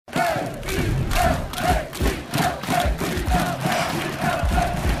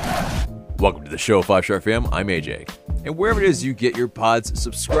Welcome to the show, 5 Star Fam. I'm AJ. And wherever it is you get your pods,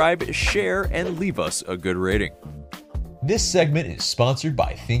 subscribe, share, and leave us a good rating. This segment is sponsored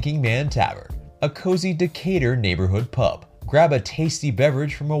by Thinking Man Tavern, a cozy Decatur neighborhood pub. Grab a tasty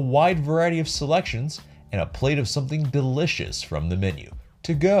beverage from a wide variety of selections and a plate of something delicious from the menu.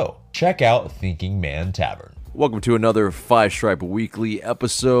 To go, check out Thinking Man Tavern. Welcome to another 5 Stripe Weekly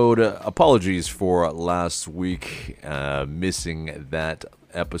episode. Apologies for last week missing that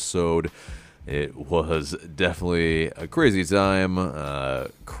episode. It was definitely a crazy time,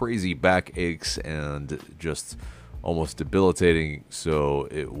 crazy backaches, and just almost debilitating. So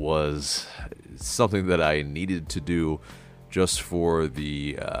it was something that I needed to do just for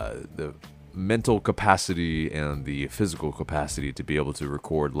the mental capacity and the physical capacity to be able to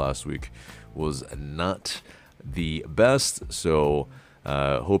record last week was not the best. So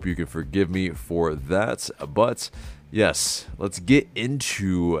hope you can forgive me for that. But yes, let's get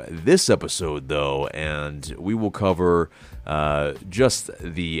into this episode, though, and we will cover just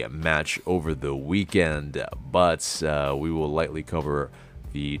the match over the weekend, but we will lightly cover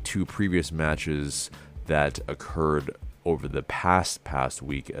the two previous matches that occurred over the past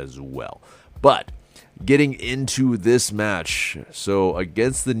week as well. But getting into this match, so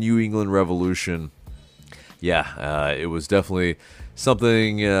against the New England Revolution, it was definitely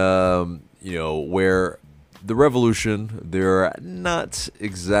something, where the Revolution, they're not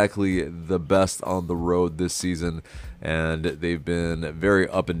exactly the best on the road this season, and they've been very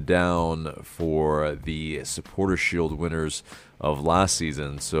up and down for the Supporter Shield winners of last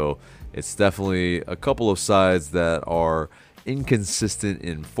season. So it's definitely a couple of sides that are inconsistent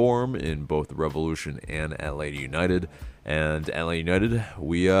in form in both the Revolution and Atlanta United. And Atlanta United,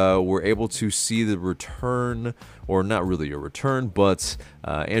 we were able to see the return, or not really a return, but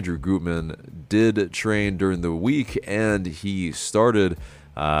Andrew Gutman did train during the week, and he started.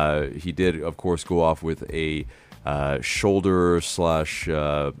 He did, of course, go off with a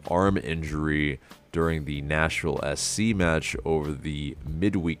shoulder/arm injury during the Nashville SC match over the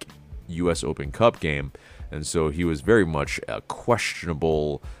midweek U.S. Open Cup game, and so he was very much a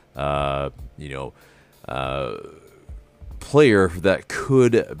questionable, player that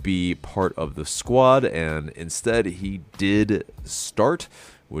could be part of the squad, and instead he did start,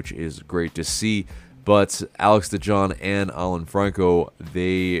 which is great to see. But Alex DeJohn and Alan Franco,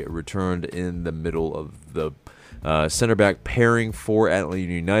 they returned in the middle of the center back pairing for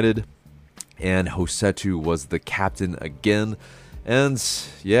Atlanta United, and Josetu was the captain again. And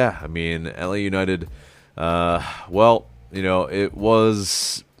Atlanta United, it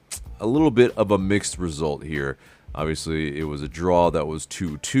was a little bit of a mixed result here. Obviously, it was a draw that was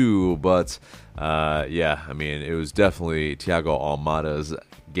 2-2, but it was definitely Thiago Almada's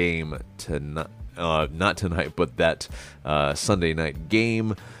game not tonight, but that Sunday night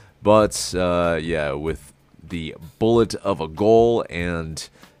game. But with the bullet of a goal, and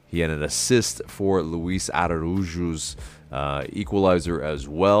he had an assist for Luis Araujo's equalizer as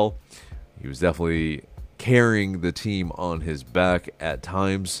well. He was definitely carrying the team on his back at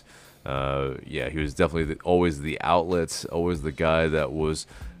times. He was definitely always the outlet, always the guy that was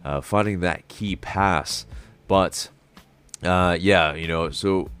finding that key pass. But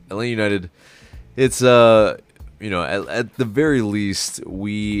so Atlanta United, it's at the very least,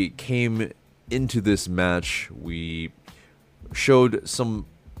 we came into this match, we showed some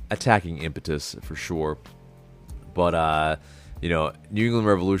attacking impetus for sure. But New England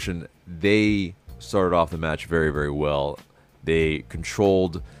Revolution, they started off the match very, very well. They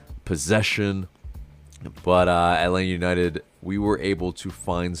controlled possession, but Atlanta United, we were able to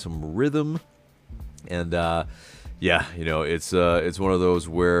find some rhythm, and it's one of those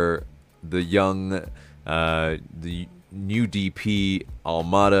where the new DP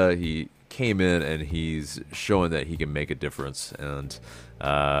Almada, he came in and he's showing that he can make a difference, and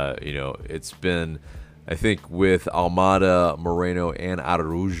it's been, I think, with Almada, Moreno, and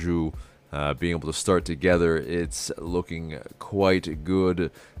Araujo being able to start together, it's looking quite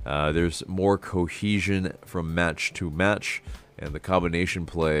good. There's more cohesion from match to match, and the combination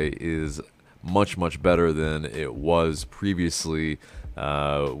play is much, much better than it was previously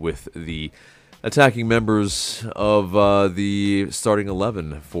with the attacking members of the starting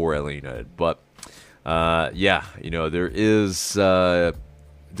 11 for LA United. But there is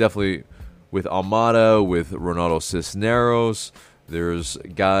definitely with Almada, with Ronaldo Cisneros, there's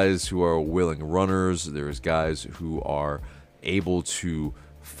guys who are willing runners. There's guys who are able to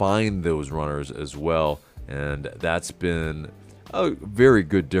find those runners as well. And that's been a very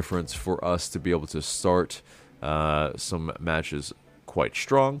good difference for us to be able to start some matches quite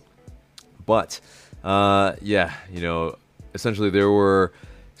strong. But, essentially there were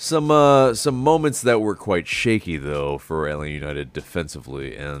Some moments that were quite shaky though for LA United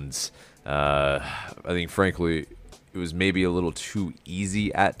defensively, and I think frankly it was maybe a little too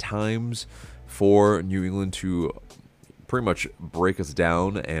easy at times for New England to pretty much break us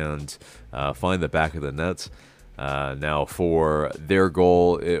down and find the back of the net. Now for their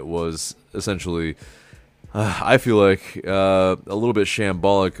goal, it was essentially, I feel like, a little bit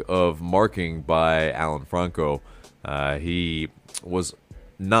shambolic of marking by Alan Franco. He was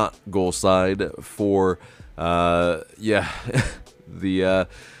not goal side for the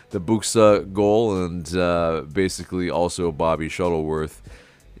Buxa goal, and basically also Bobby Shuttleworth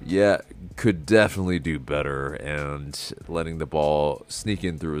could definitely do better, and letting the ball sneak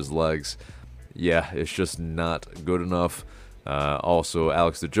in through his legs, it's just not good enough. Also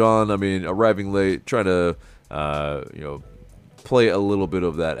Alex DeJohn, I mean, arriving late, trying to play a little bit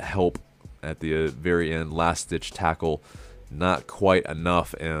of that help at the very end, last ditch tackle, not quite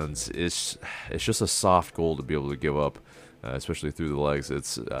enough, and it's just a soft goal to be able to give up, especially through the legs.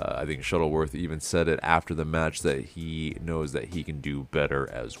 It's I think Shuttleworth even said it after the match that he knows that he can do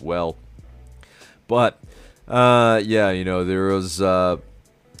better as well. But there was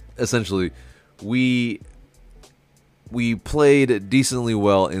essentially we played decently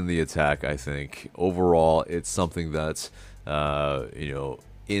well in the attack. I think overall it's something that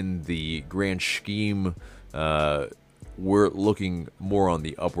in the grand scheme, we're looking more on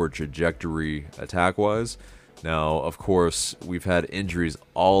the upward trajectory attack-wise. Now, of course, we've had injuries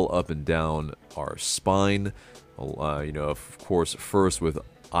all up and down our spine. Of course, first with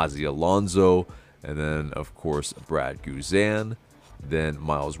Ozzy Alonso, and then, of course, Brad Guzan, then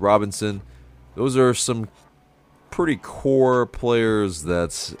Miles Robinson. Those are some pretty core players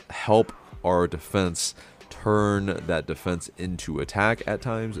that help our defense turn that defense into attack at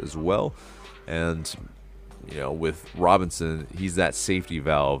times as well. And with Robinson, he's that safety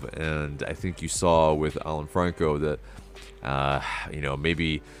valve, and I think you saw with Alan Franco that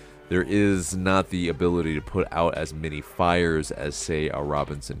maybe there is not the ability to put out as many fires as, say, a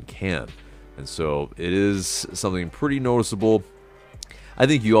Robinson can. And so it is something pretty noticeable. I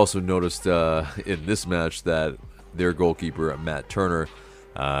think you also noticed in this match that their goalkeeper, Matt Turner,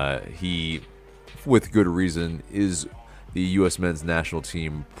 he, with good reason, is the U.S. men's national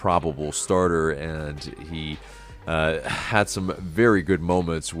team probable starter, and he had some very good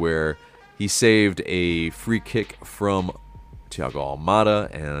moments where he saved a free kick from Thiago Almada,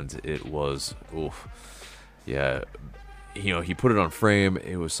 and it was, he put it on frame.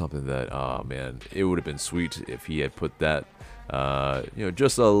 It was something that, it would have been sweet if he had put that,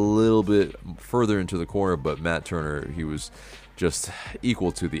 just a little bit further into the corner, but Matt Turner, he was just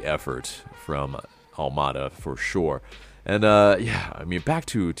equal to the effort from Almada for sure. And back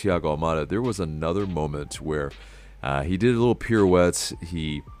to Thiago Almada, there was another moment where he did a little pirouette.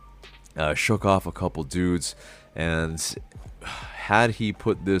 He shook off a couple dudes, and had he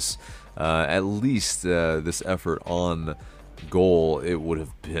put this at least this effort on goal, it would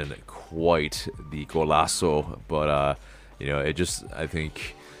have been quite the golazo. But it just, I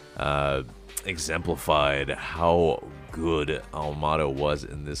think, exemplified how good Almada was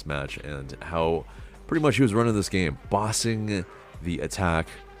in this match, and how pretty much he was running this game, bossing the attack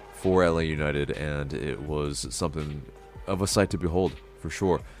for LA United, and it was something of a sight to behold for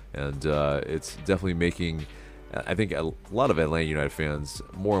sure. And it's definitely making, I think, a lot of Atlanta United fans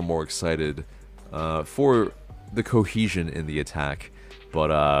more and more excited for the cohesion in the attack.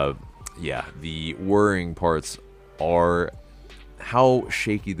 But the worrying parts are how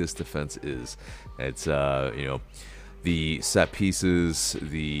shaky this defense is. It's the set pieces,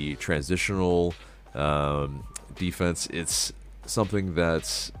 the transitional defense. It's something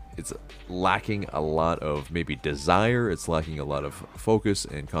that's lacking a lot of maybe desire. It's lacking a lot of focus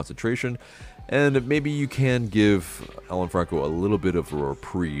and concentration, and maybe you can give Alan Franco a little bit of a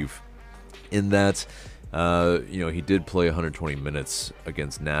reprieve in that he did play 120 minutes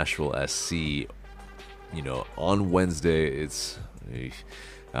against Nashville SC on Wednesday. It's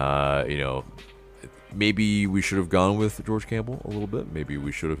maybe we should have gone with George Campbell a little bit. Maybe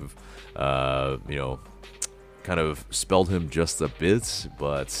we should have kind of spelled him just a bit,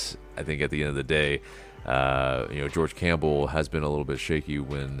 but I think at the end of the day, George Campbell has been a little bit shaky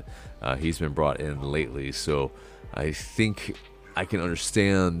when he's been brought in lately. So I think I can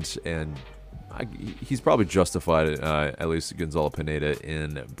understand, and he's probably justified, at least Gonzalo Pineda,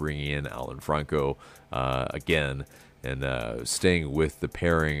 in bringing in Alan Franco again, and staying with the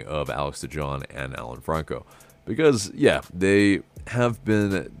pairing of Alex DeJohn and Alan Franco. Because, they have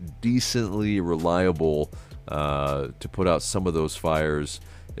been decently reliable to put out some of those fires.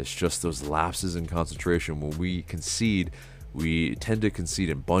 It's just those lapses in concentration. When we concede, we tend to concede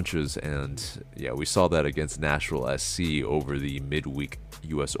in bunches, and yeah, we saw that against Nashville SC over the midweek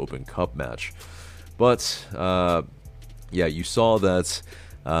U.S. Open Cup match. But yeah, you saw that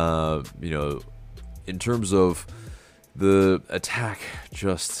in terms of the attack,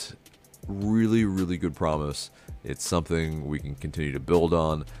 just really, really good promise. It's something we can continue to build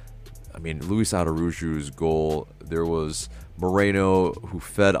on. I mean, Luis Araújo's goal, there was Moreno who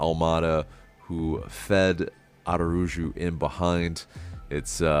fed Almada, who fed Araújo in behind.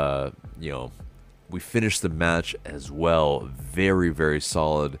 It's, we finished the match as well. Very, very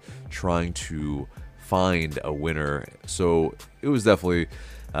solid, trying to find a winner. So it was definitely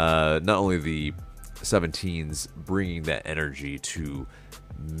not only the 17s bringing that energy to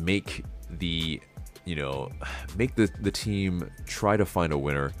make the team try to find a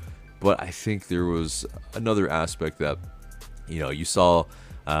winner, but I think there was another aspect that you saw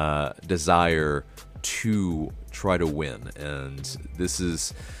desire to try to win, and this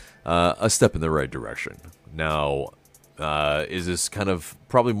is a step in the right direction. Now, is this kind of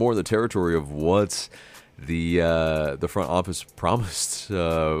probably more in the territory of what the front office promised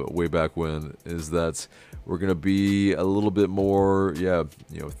way back when, is that we're going to be a little bit more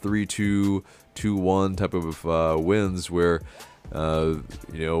 3-2, 2-1 type of wins where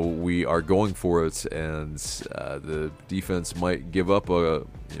we are going for it, and the defense might give up a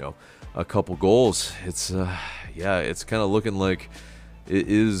couple goals. It's it's kind of looking like it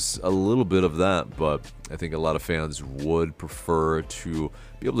is a little bit of that, but I think a lot of fans would prefer to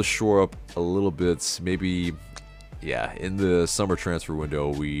be able to shore up a little bit. Maybe, in the summer transfer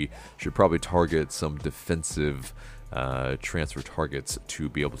window, we should probably target some defensive transfer targets to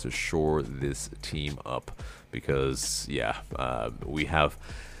be able to shore this team up, because we have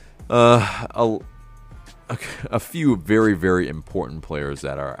a few very, very important players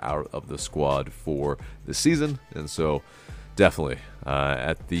that are out of the squad for the season, and so definitely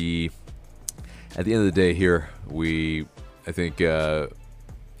at the end of the day here, I think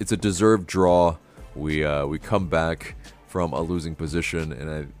it's a deserved draw. We come back from a losing position, and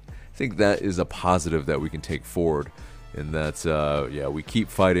I think that is a positive that we can take forward, in that we keep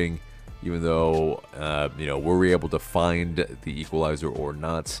fighting, even though were we able to find the equalizer or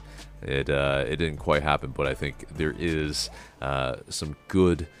not, it didn't quite happen. But I think there is some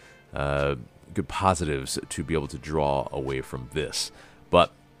good positives to be able to draw away from this.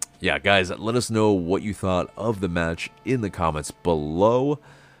 But yeah, guys, let us know what you thought of the match in the comments below.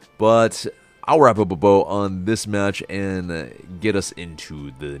 But I'll wrap up a bow on this match and get us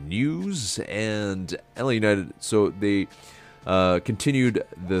into the news. And LA United, so they continued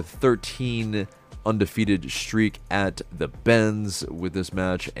the 13 undefeated streak at the Benz with this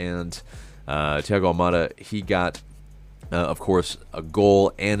match, and Thiago Almada, he got of course a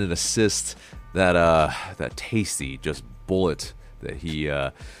goal and an assist. That tasty just bullet that he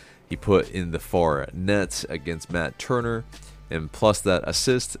put in the far net against Matt Turner, and plus that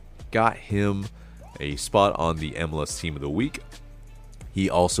assist got him a spot on the MLS Team of the Week. He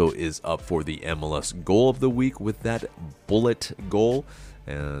also is up for the MLS Goal of the Week with that bullet goal,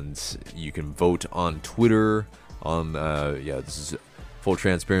 and you can vote on Twitter. This is full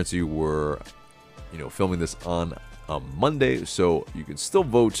transparency. We're filming this on a Monday, so you can still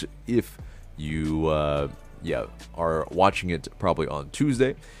vote if you are watching it probably on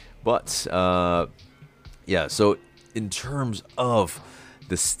Tuesday. But so in terms of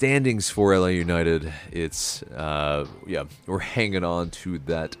the standings for LA United, it's we're hanging on to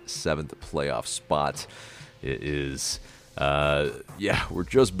that 7th playoff spot. It is we're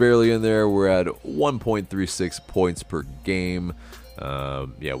just barely in there. We're at 1.36 points per game.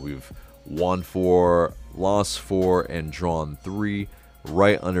 We've won 4, lost 4, and drawn 3,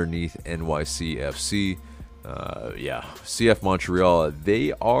 right underneath NYCFC. CF Montreal,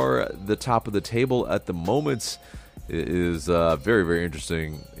 they are the top of the table at the moment. It is very, very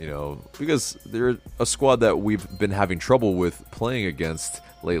interesting, because they're a squad that we've been having trouble with playing against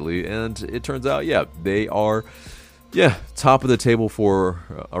lately, and it turns out, they are, top of the table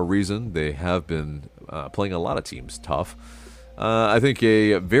for a reason. They have been playing a lot of teams tough. I think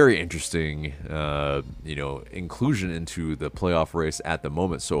a very interesting, inclusion into the playoff race at the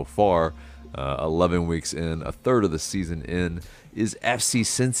moment so far, 11 weeks in, a third of the season in, is FC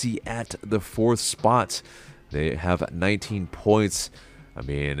Cincy at the 4th spot. They have 19 points. I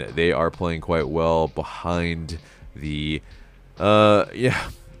mean, they are playing quite well behind the,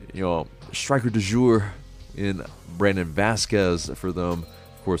 striker du jour in Brandon Vasquez for them.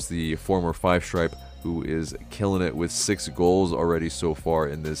 Of course, the former 5-stripe, who is killing it with 6 goals already so far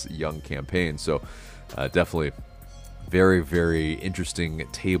in this young campaign. So definitely very, very interesting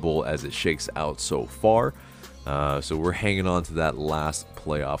table as it shakes out so far. So we're hanging on to that last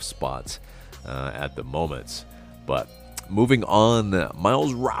playoff spot at the moment. But moving on,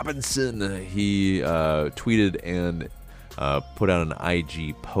 Miles Robinson, he tweeted and put out an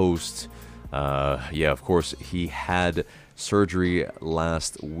IG post. Of course, he had surgery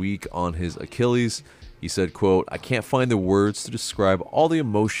last week on his Achilles. He said, quote, "I can't find the words to describe all the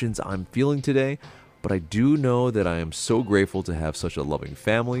emotions I'm feeling today, but I do know that I am so grateful to have such a loving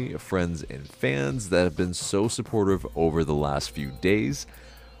family, friends, and fans that have been so supportive over the last few days.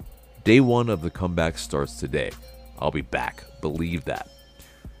 Day one of the comeback starts today. I'll be back. Believe that."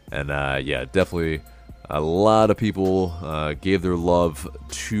 And definitely a lot of people gave their love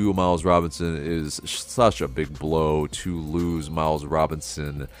to Miles Robinson. It is such a big blow to lose Miles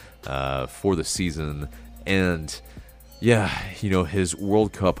Robinson for the season. And his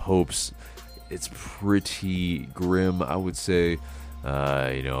World Cup hopes, it's pretty grim, I would say.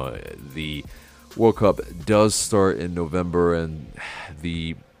 The World Cup does start in November, and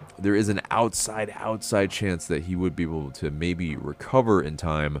there is an outside chance that he would be able to maybe recover in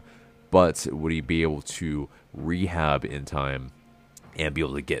time, but would he be able to rehab in time and be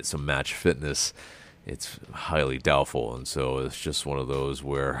able to get some match fitness? It's highly doubtful. And so it's just one of those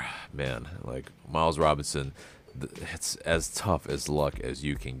where, man, like Miles Robinson, it's as tough as luck as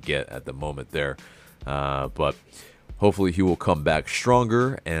you can get at the moment there. But hopefully he will come back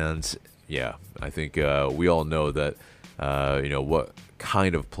stronger. And I think we all know that, what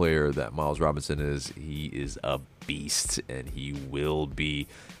kind of player that Miles Robinson is. He is a beast, and he will be,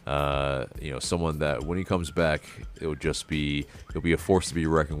 someone that when he comes back, he'll be a force to be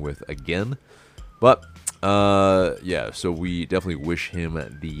reckoned with again. But so we definitely wish him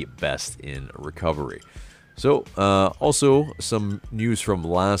the best in recovery. So, also some news from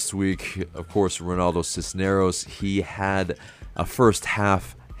last week. Of course, Ronaldo Cisneros, he had a first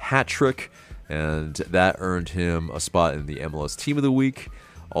half hat trick, and that earned him a spot in the MLS Team of the Week.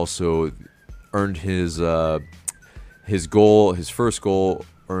 Also earned his first goal,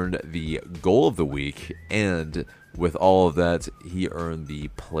 earned the Goal of the Week, and with all of that, he earned the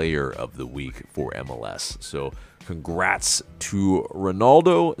Player of the Week for MLS. So congrats to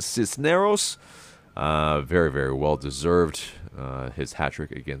Ronaldo Cisneros. Very, very well deserved, his hat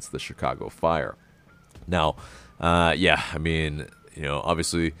trick against the Chicago Fire. Now, obviously,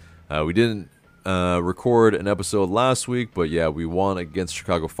 we didn't record an episode last week, but we won against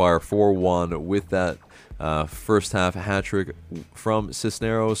Chicago Fire 4-1 with that first half hat trick from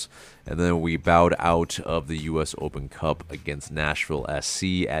Cisneros, and then we bowed out of the U.S. Open Cup against Nashville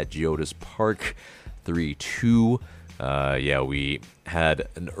SC at Geodis Park 3-2. We had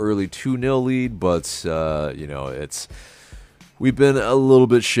an early 2-0 lead, but we've been a little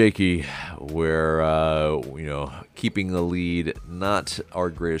bit shaky where, keeping the lead, not our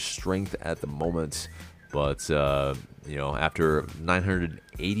greatest strength at the moment. But, after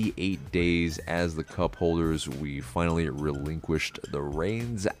 988 days as the cup holders, we finally relinquished the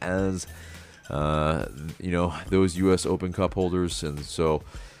reins as, those U.S. Open Cup holders. And so,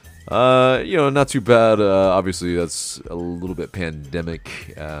 not too bad. Obviously, that's a little bit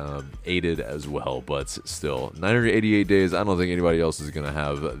pandemic aided as well, but still, 988 days. I don't think anybody else is going to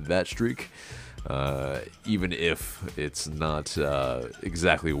have that streak, even if it's not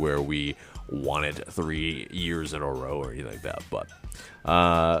exactly where we wanted 3 years in a row or anything like that. But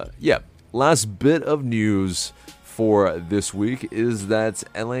last bit of news for this week is that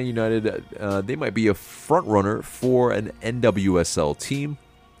Atlanta United, they might be a front runner for an NWSL team.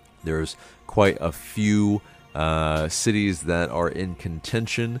 There's quite a few cities that are in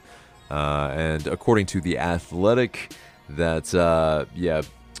contention, and according to The Athletic, that,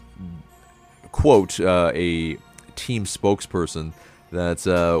 quote, a team spokesperson,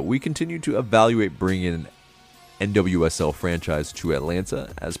 that we continue to evaluate bringing an NWSL franchise to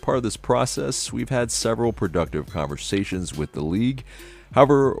Atlanta. As part of this process, we've had several productive conversations with the league.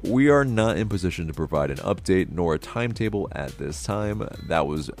 However, we are not in position to provide an update nor a timetable at this time. That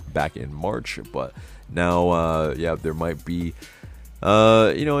was back in March, but now, there might be,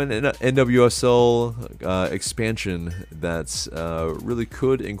 an NWSL expansion that's really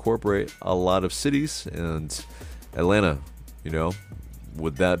could incorporate a lot of cities, and Atlanta,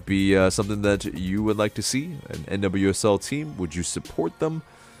 would that be something that you would like to see? An NWSL team? Would you support them?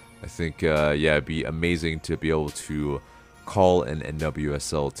 I think, it'd be amazing to be able to call an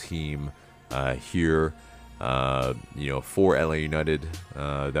NWSL team here, for LA United.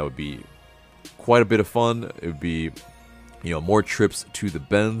 That would be quite a bit of fun. It would be, more trips to the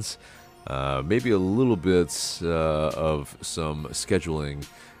Benz, maybe a little bit of some scheduling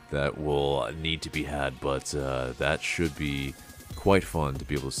that will need to be had, but that should be quite fun to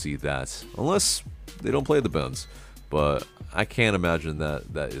be able to see that, unless they don't play the Bends. But I can't imagine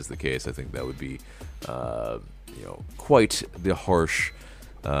that that is the case. I think that would be, quite the harsh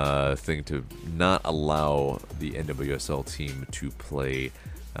thing to not allow the NWSL team to play,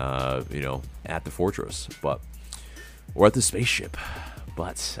 at the Fortress, or at the spaceship.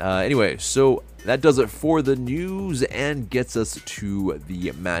 But anyway, so that does it for the news and gets us to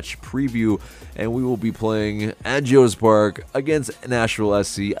the match preview. And we will be playing at Geodis Park against Nashville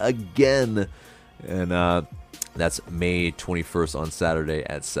SC again. And that's May 21st on Saturday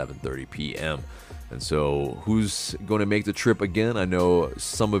at 7:30 p.m. And so who's going to make the trip again? I know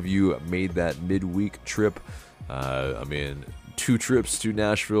some of you made that midweek trip. 2 trips to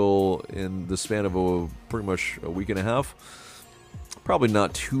Nashville in the span of pretty much a week and a half. Probably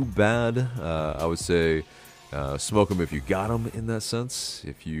not too bad. I would say smoke them if you got them in that sense.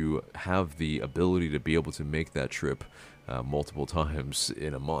 If you have the ability to be able to make that trip multiple times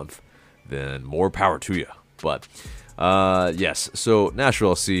in a month, then more power to you. But yes, so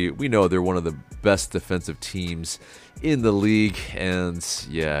Nashville SC, we know they're one of the best defensive teams in the league. And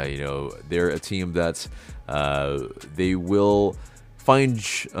yeah, they're a team that they will find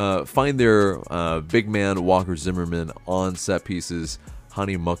their big man Walker Zimmerman on set pieces.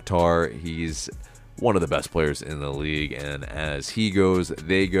 Hani Mukhtar, he's one of the best players in the league, and as he goes,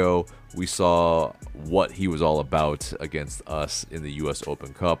 they go. We saw what he was all about against us in the U.S.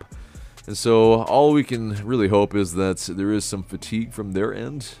 Open Cup. And so all we can really hope is that there is some fatigue from their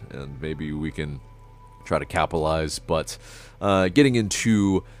end, and maybe we can try to capitalize. But getting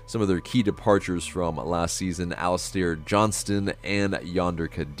into some of their key departures from last season, Alistair Johnston and Yonder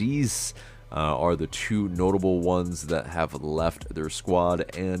Cadiz are the 2 notable ones that have left their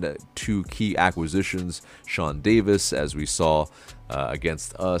squad, and 2 key acquisitions. Sean Davis, as we saw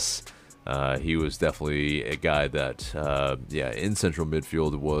against us, he was definitely a guy that, in central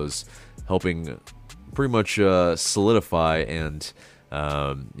midfield was helping pretty much solidify and,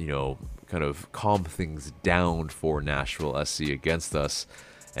 kind of calm things down for Nashville SC against us.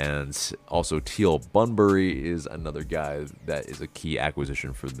 And also Teal Bunbury is another guy that is a key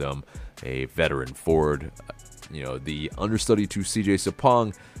acquisition for them, a veteran forward. The understudy to CJ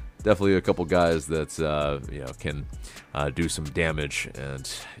Sapong, definitely a couple guys that can do some damage. And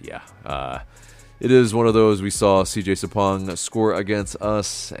it is one of those. We saw CJ Sapong score against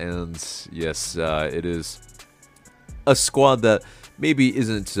us, and yes, it is a squad that maybe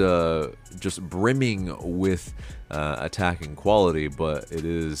isn't just brimming with attacking quality, but it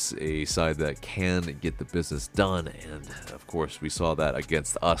is a side that can get the business done, and of course we saw that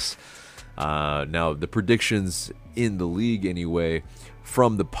against us. Now, the predictions in the league anyway,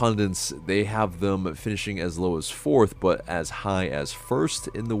 from the pundits, they have them finishing as low as 4th, but as high as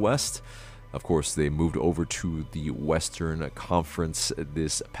 1st in the West. Of course, they moved over to the Western Conference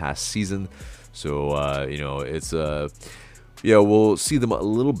this past season, so it's we'll see them a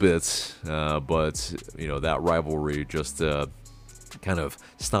little bit, but that rivalry just kind of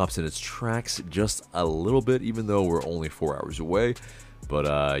stops in its tracks just a little bit, even though we're only 4 hours away.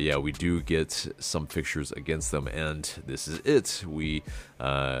 But we do get some fixtures against them, and this is it. We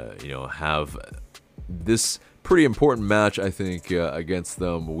have this pretty important match, I think, against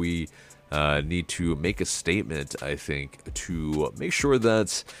them. We need to make a statement, I think, to make sure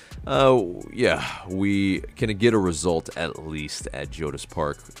that, we can get a result at least at Geodis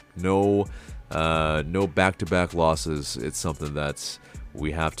Park. No back-to-back losses. It's something that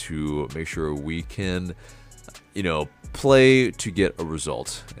we have to make sure we can, play to get a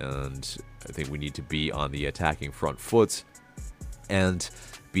result. And I think we need to be on the attacking front foot and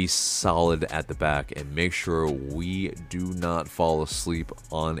be solid at the back and make sure we do not fall asleep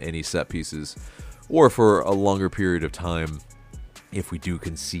on any set pieces or for a longer period of time if we do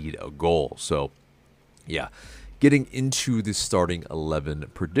concede a goal. So, getting into the starting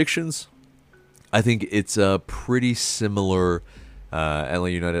 11 predictions, I think it's a pretty similar LA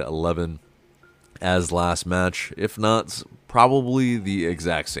United 11 as last match, if not probably the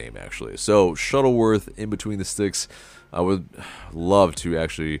exact same, actually. So, Shuttleworth in between the sticks. I would love to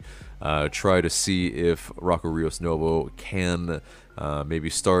actually try to see if Rocco Rios Novo can maybe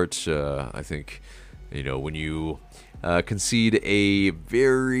start. I think, when you concede a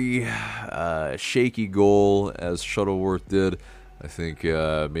very shaky goal as Shuttleworth did, I think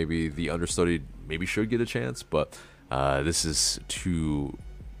maybe the understudy maybe should get a chance. But this is too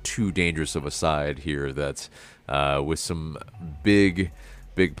dangerous of a side here that with some big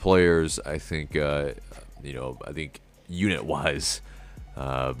players, I think, I think unit-wise,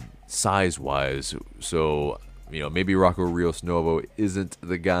 size-wise. So, maybe Rocco Rios Novo isn't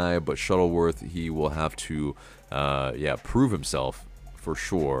the guy, but Shuttleworth, he will have to, prove himself for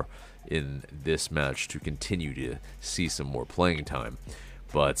sure in this match to continue to see some more playing time.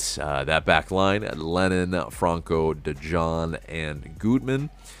 But that back line, Lennon, Franco, DeJohn, and Gutman.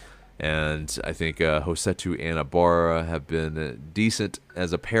 And I think Rossetto and Ibarra have been decent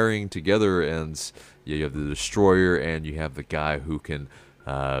as a pairing together. And you have the Destroyer, and you have the guy who can,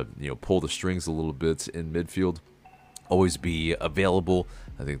 pull the strings a little bit in midfield. Always be available.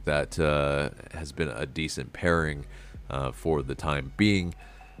 I think that has been a decent pairing for the time being.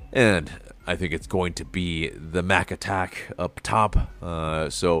 And I think it's going to be the Mac attack up top.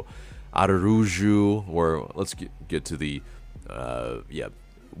 So Araujo, or let's get to the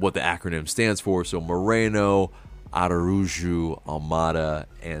what the acronym stands for. So Moreno, Araujo, Almada,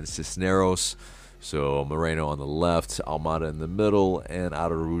 and Cisneros. So Moreno on the left, Almada in the middle, and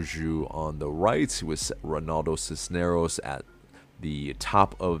Araujo on the right, with Ronaldo Cisneros at the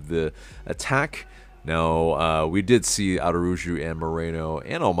top of the attack. Now, we did see Araujo and Moreno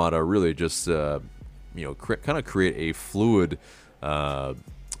and Almada really just, kind of create a fluid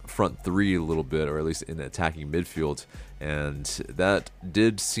front three a little bit, or at least in the attacking midfield. And that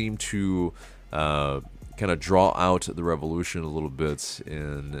did seem to kind of draw out the Revolution a little bit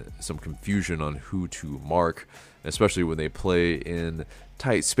in some confusion on who to mark, especially when they play in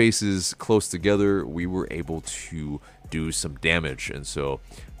tight spaces close together. We were able to do some damage, and so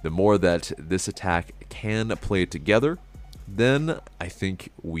the more that this attack can play together, then I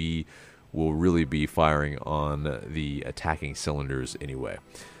think we will really be firing on the attacking cylinders anyway.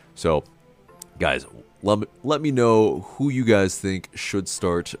 So, guys, let me know who you guys think should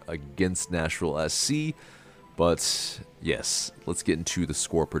start against Nashville SC. But, yes, let's get into the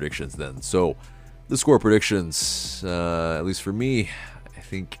score predictions then. So, the score predictions, at least for me, I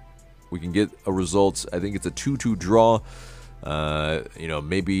think we can get a result. I think it's a 2-2 draw.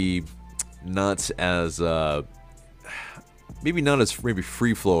 Maybe not as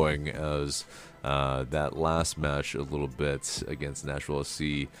free flowing as that last match a little bit against Nashville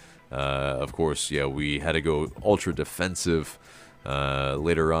SC. Of course, we had to go ultra defensive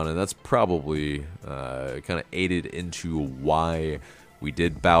later on, and that's probably kind of aided into why we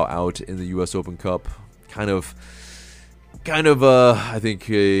did bow out in the U.S. Open Cup. Kind of, I think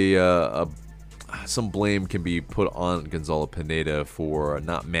some blame can be put on Gonzalo Pineda for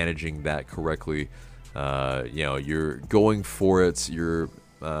not managing that correctly. You're going for it, you're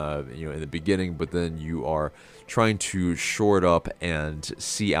in the beginning, but then you are trying to shore it up and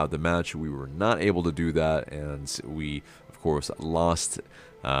see out the match. We were not able to do that, and we, of course, lost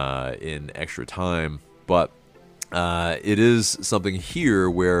in extra time. But it is something here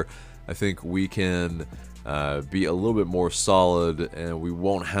where I think we can be a little bit more solid, and we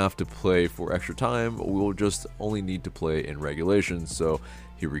won't have to play for extra time. We'll just only need to play in regulation. So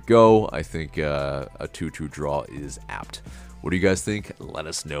here we go. I think a 2-2 draw is apt. What do you guys think? Let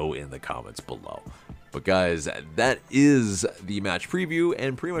us know in the comments below. But guys, that is the match preview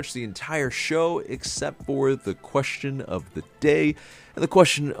and pretty much the entire show except for the question of the day. And the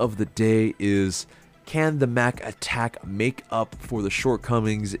question of the day is, can the Mac attack make up for the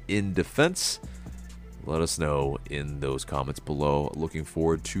shortcomings in defense? Let us know in those comments below. Looking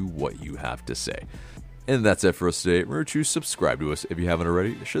forward to what you have to say. And that's it for us today. Remember to subscribe to us if you haven't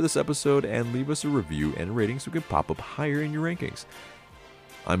already. Share this episode and leave us a review and rating so we can pop up higher in your rankings.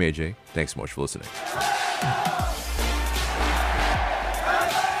 I'm AJ. Thanks so much for listening.